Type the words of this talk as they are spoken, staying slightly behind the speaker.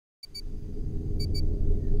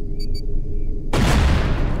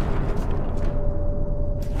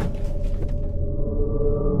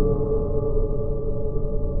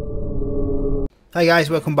Hi guys,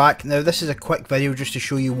 welcome back. Now this is a quick video just to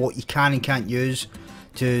show you what you can and can't use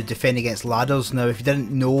to defend against ladders. Now if you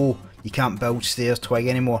didn't know, you can't build stairs twig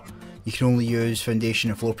anymore. You can only use foundation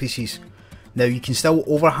and floor pieces. Now you can still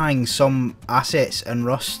overhang some assets in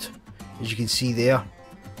Rust, as you can see there,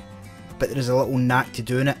 but there is a little knack to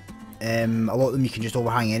doing it. A lot of them you can just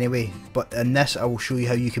overhang anyway, but in this I will show you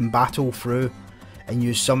how you can battle through and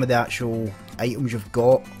use some of the actual items you've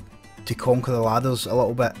got to conquer the ladders a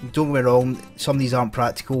little bit. Don't get me wrong, some of these aren't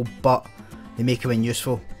practical, but they make them in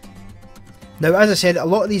useful. Now as I said, a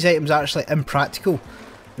lot of these items are actually impractical.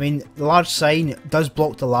 I mean, the large sign does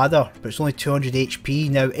block the ladder, but it's only 200 HP.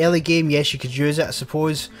 Now early game, yes, you could use it I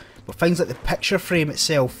suppose, but things like the picture frame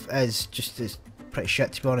itself is pretty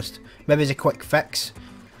shit, to be honest. Maybe as a quick fix.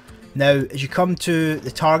 Now as you come to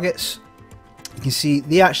the targets, you can see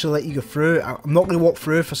they actually let you go through. I'm not going to walk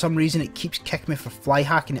through, for some reason it keeps kicking me for fly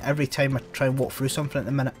hacking every time I try and walk through something at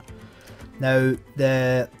the minute. Now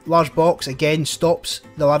the large box again stops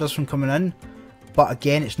the ladders from coming in, but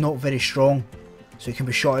again it's not very strong, so it can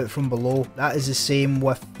be shot out from below. That is the same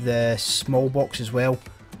with the small box as well.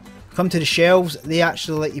 Come to the shelves, they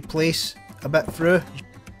actually let you place a bit through.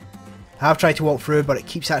 I have tried to walk through, but it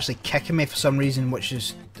keeps actually kicking me for some reason, which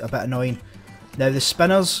is a bit annoying. Now the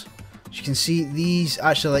spinners, as you can see, these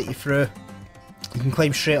actually let you through. You can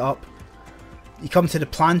climb straight up. You come to the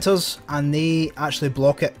planters and they actually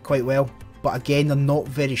block it quite well, but again they're not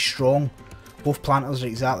very strong. Both planters are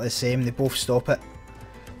exactly the same, they both stop it.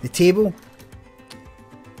 The table,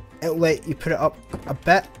 it'll let you put it up a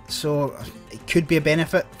bit, so it could be a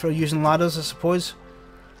benefit for using ladders I suppose.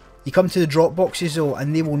 You come to the drop boxes though,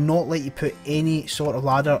 and they will not let you put any sort of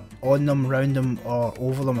ladder on them, round them or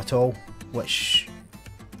over them at all, which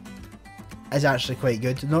is actually quite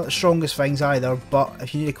good. Not the strongest things either, but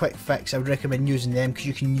if you need a quick fix I would recommend using them, because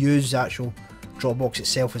you can use the actual drop box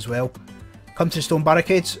itself as well. Come to the stone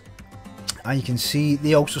barricades and you can see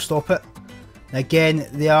they also stop it. Now again,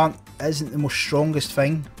 isn't the most strongest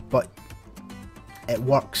thing, but it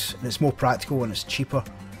works and it's more practical and it's cheaper.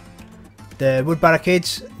 The wood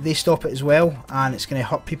barricades, they stop it as well, and it's going to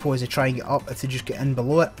hurt people as they try and get up if they just get in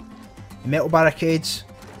below it. The metal barricades,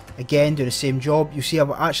 again, do the same job. You see I've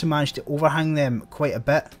actually managed to overhang them quite a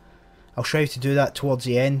bit. I'll show you how to do that towards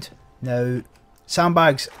the end. Now,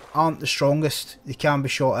 sandbags aren't the strongest. They can be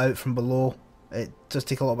shot out from below. It does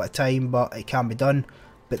take a little bit of time, but it can be done.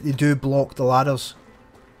 But they do block the ladders.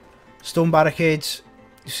 Stone barricades,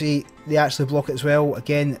 you see, they actually block it as well.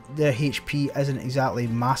 Again, their HP isn't exactly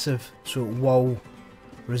massive, so it will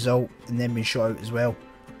result in them being shot out as well.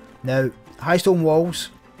 Now, high stone walls,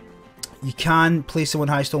 you can place them on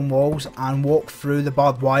high stone walls and walk through the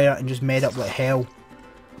barbed wire and just med up like hell.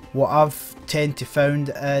 What I've tend to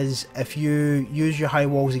found is if you use your high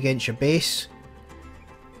walls against your base,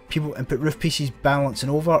 people and put roof pieces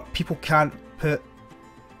balancing over, people can't put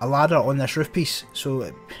a ladder on this roof piece, so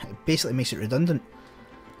it basically makes it redundant.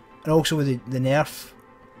 And also with the nerf,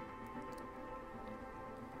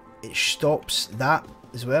 it stops that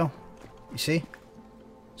as well, you see?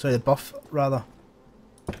 Sorry, the buff rather.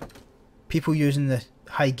 People using the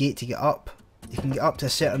high gate to get up, they can get up to a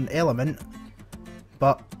certain element,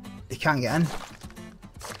 but they can't get in.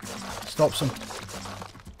 Stops them.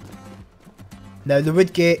 Now the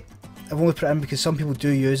wood gate, I've only put it in because some people do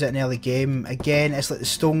use it in early game. Again, it's like the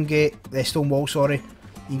stone gate, the stone wall, sorry.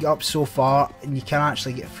 You can get up so far and you can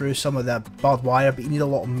actually get through some of the barbed wire, but you need a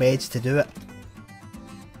lot of meds to do it.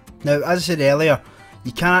 Now, as I said earlier,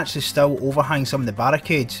 you can actually still overhang some of the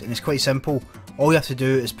barricades, and it's quite simple. All you have to do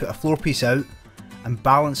is put a floor piece out and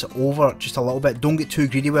balance it over just a little bit. Don't get too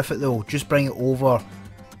greedy with it though, just bring it over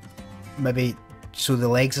maybe so the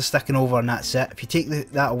legs are sticking over and that's it. If you take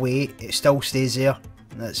that away, it still stays there,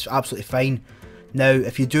 and that's absolutely fine. Now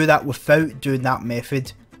if you do that without doing that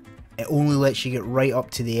method, it only lets you get right up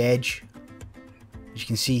to the edge. As you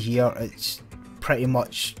can see here, it's pretty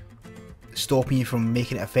much stopping you from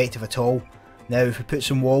making it effective at all. Now if we put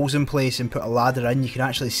some walls in place and put a ladder in, you can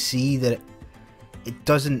actually see that it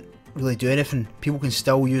doesn't really do anything. People can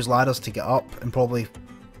still use ladders to get up and probably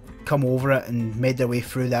come over it and med their way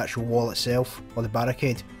through the actual wall itself, or the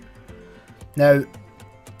barricade. Now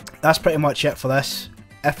that's pretty much it for this.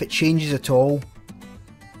 If it changes at all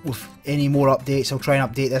with any more updates, I'll try and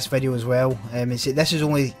update this video as well. This is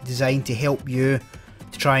only designed to help you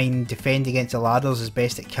to try and defend against the ladders as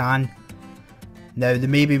best it can. Now there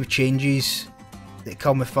may be changes that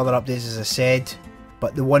come with further updates as I said,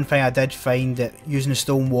 but the one thing I did find that using a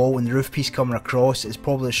stone wall and the roof piece coming across is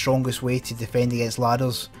probably the strongest way to defend against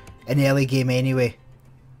ladders in the early game anyway.